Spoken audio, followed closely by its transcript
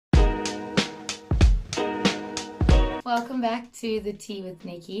Welcome back to the Tea with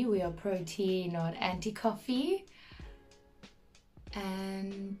Nikki. We are pro tea, not anti-coffee.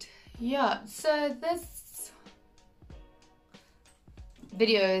 And yeah, so this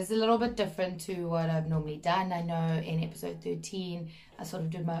video is a little bit different to what I've normally done. I know in episode 13 I sort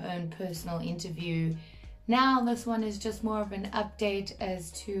of did my own personal interview. Now this one is just more of an update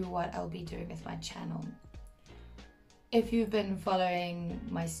as to what I'll be doing with my channel. If you've been following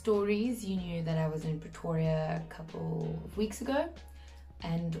my stories, you knew that I was in Pretoria a couple of weeks ago,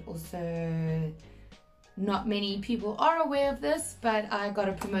 and also not many people are aware of this, but I got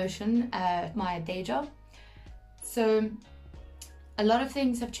a promotion at my day job. So a lot of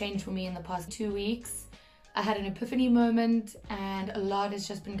things have changed for me in the past 2 weeks. I had an epiphany moment and a lot has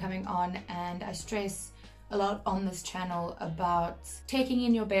just been coming on, and I stress a lot on this channel about taking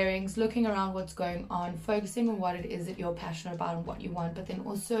in your bearings, looking around what's going on, focusing on what it is that you're passionate about and what you want, but then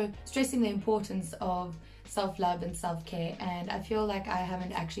also stressing the importance of self-love and self-care. And I feel like I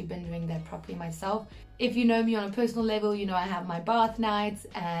haven't actually been doing that properly myself. If you know me on a personal level, you know I have my bath nights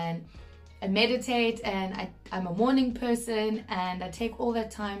and I meditate, and I'm a morning person and I take all that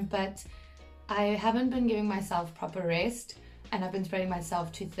time, but I haven't been giving myself proper rest and I've been spreading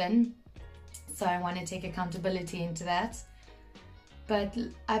myself too thin. So I want to take accountability into that. But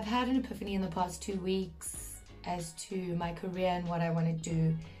I've had an epiphany in the past 2 weeks as to my career and what I want to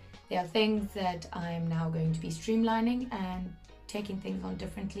do. There are things that I'm now going to be streamlining and taking things on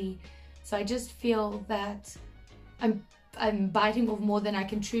differently. So I just feel that I'm biting off more than I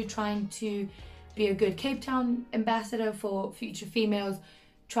can chew, trying to be a good Cape Town ambassador for future females,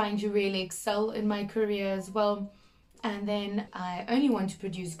 trying to really excel in my career as well. And then I only want to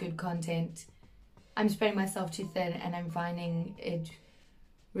produce good content. I'm spreading myself too thin and I'm finding it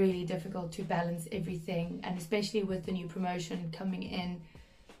really difficult to balance everything, and especially with the new promotion coming in,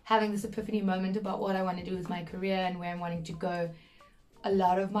 having this epiphany moment about what I want to do with my career and where I'm wanting to go. A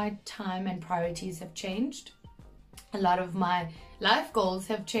lot of my time and priorities have changed. A lot of my life goals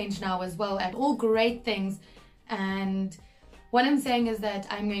have changed now as well, and all great things. And what I'm saying is that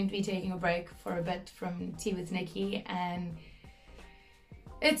I'm going to be taking a break for a bit from Tea with Nikki, and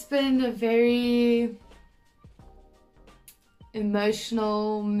it's been a very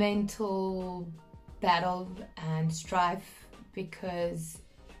emotional, mental battle and strife, because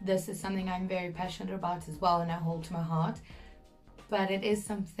this is something I'm very passionate about as well and I hold to my heart. But it is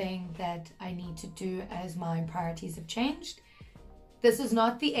something that I need to do as my priorities have changed. This is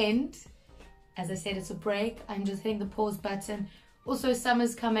not the end. As I said, it's a break. I'm just hitting the pause button. Also,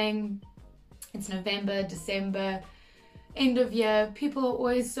 summer's coming. It's November, December, end of year. People are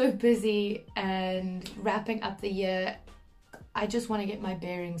always so busy and wrapping up the year. I just want to get my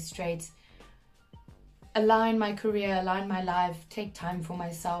bearings straight, align my career, align my life, take time for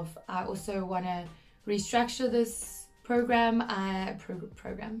myself. I also want to restructure this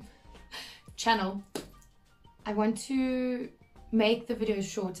channel. I want to make the videos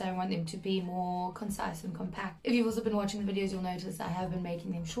shorter. I want them to be more concise and compact. If you've also been watching the videos, you'll notice I have been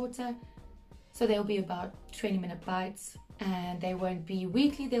making them shorter. So they'll be about 20-minute bites, and they won't be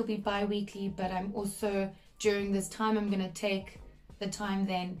weekly, they'll be bi-weekly. But I'm also, during this time, I'm going to take the time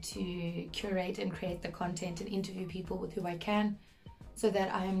then to curate and create the content and interview people with who I can, so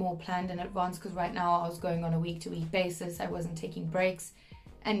that I am more planned in advance, because right now I was going on a week-to-week basis. I wasn't taking breaks.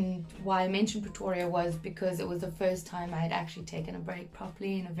 And why I mentioned Pretoria was because it was the first time I had actually taken a break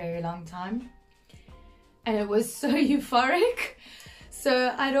properly in a very long time. And it was so euphoric.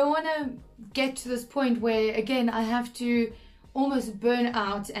 So I don't want to get to this point where, again, I have to almost burn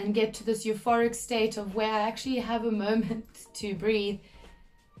out and get to this euphoric state of where I actually have a moment to breathe,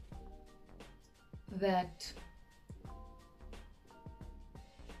 that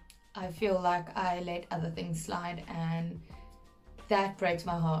I feel like I let other things slide, and that breaks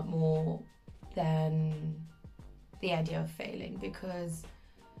my heart more than the idea of failing, because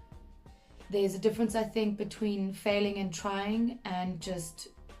there's a difference, I think, between failing and trying and just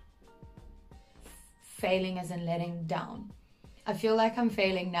failing as in letting down. I feel like I'm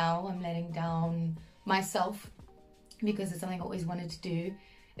failing now. I'm letting down myself because it's something I always wanted to do.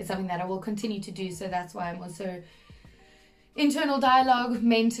 It's something that I will continue to do. So that's why I'm also internal dialogue,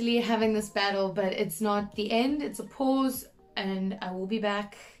 mentally having this battle. But it's not the end. It's a pause, and I will be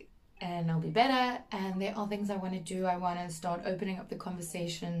back and I'll be better. And there are things I want to do. I want to start opening up the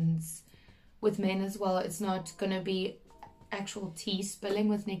conversations with men as well. It's not going to be actual tea spilling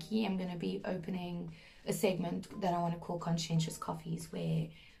with Nikki. I'm going to be opening a segment that I want to call Conscientious Coffees, where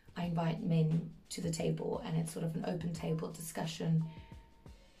I invite men to the table, and it's sort of an open table discussion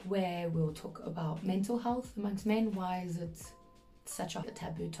where we'll talk about mental health amongst men. Why is it such a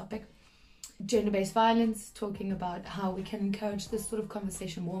taboo topic? gender-based violence, talking about how we can encourage this sort of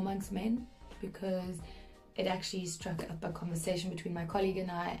conversation more amongst men, because it actually struck up a conversation between my colleague and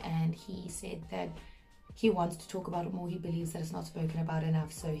I, and he said that he wants to talk about it more. He believes that it's not spoken about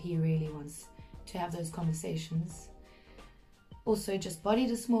enough, so he really wants to have those conversations. Also, just body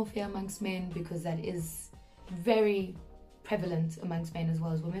dysmorphia amongst men, because that is very prevalent amongst men as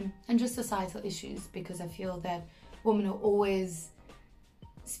well as women, and just societal issues, because I feel that women are always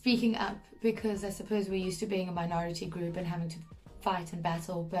speaking up, because I suppose we're used to being a minority group and having to fight and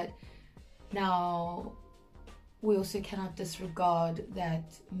battle, but now we also cannot disregard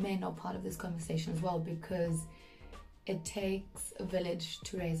that men are part of this conversation as well, because it takes a village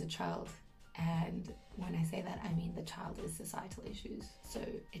to raise a child. And when I say that, I mean the child is societal issues. So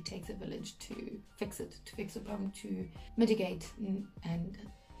it takes a village to fix it, to fix the problem, to mitigate and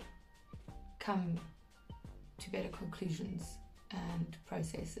come to better conclusions and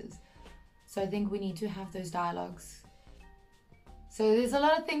processes. So I think we need to have those dialogues. So there's a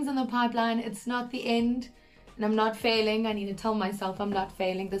lot of things in the pipeline. It's not the end, and I'm not failing. I need to tell myself I'm not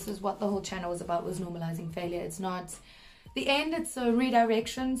failing. This is what the whole channel was about, was normalizing failure. It's not the end, it's a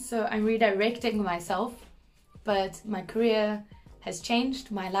redirection. So I'm redirecting myself, but my career has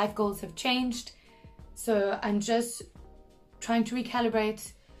changed, my life goals have changed. So I'm just trying to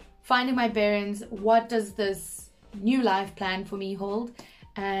recalibrate, finding my bearings. What does this new life plan for me hold?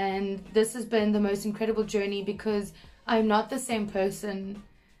 And this has been the most incredible journey, because I'm not the same person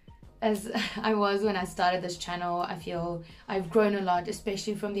as I was when I started this channel. I feel I've grown a lot,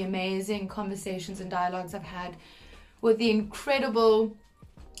 especially from the amazing conversations and dialogues I've had with the incredible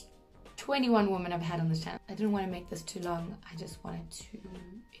 21 women I've had on this channel. I didn't want to make this too long. I just wanted to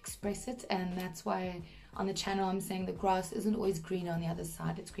express it, and that's why on the channel I'm saying the grass isn't always green on the other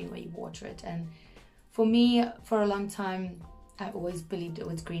side. It's green where you water it. And for me, for a long time, I always believed it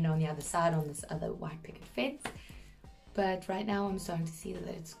was green on the other side, on this other white picket fence. But right now I'm starting to see that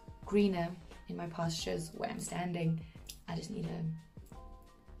it's greener in my pastures where I'm standing. I just need to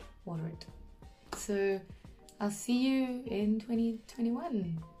water it. So I'll see you in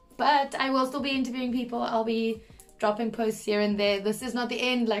 2021. But I will still be interviewing people. I'll be dropping posts here and there. This is not the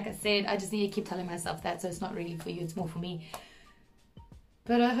end, like I said. I just need to keep telling myself that, so it's not really for you, it's more for me.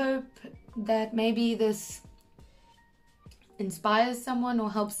 But I hope that maybe this inspires someone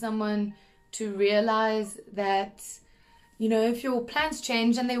or helps someone to realize that, you know, if your plans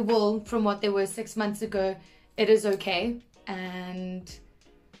change, and they will from what they were 6 months ago, it is okay. And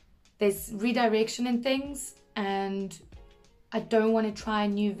there's redirection in things, and I don't want to try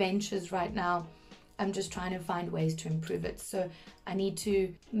new ventures right now. I'm just trying to find ways to improve it. So I need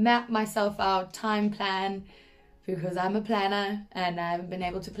to map myself out, time plan, because I'm a planner and I haven't been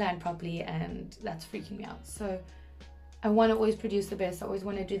able to plan properly, and that's freaking me out. So I want to always produce the best. I always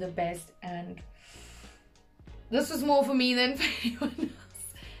want to do the best, and this was more for me than for anyone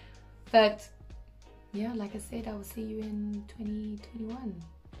else. But yeah, like I said, I will see you in 2021.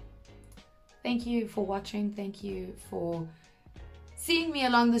 Thank you for watching. Thank you for seeing me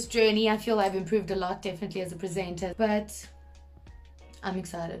along this journey. I feel I've improved a lot, definitely as a presenter, but I'm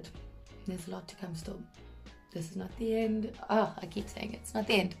excited. There's a lot to come still. This is not the end. Oh, I keep saying it. It's not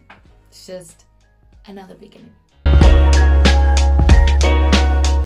the end. It's just another beginning.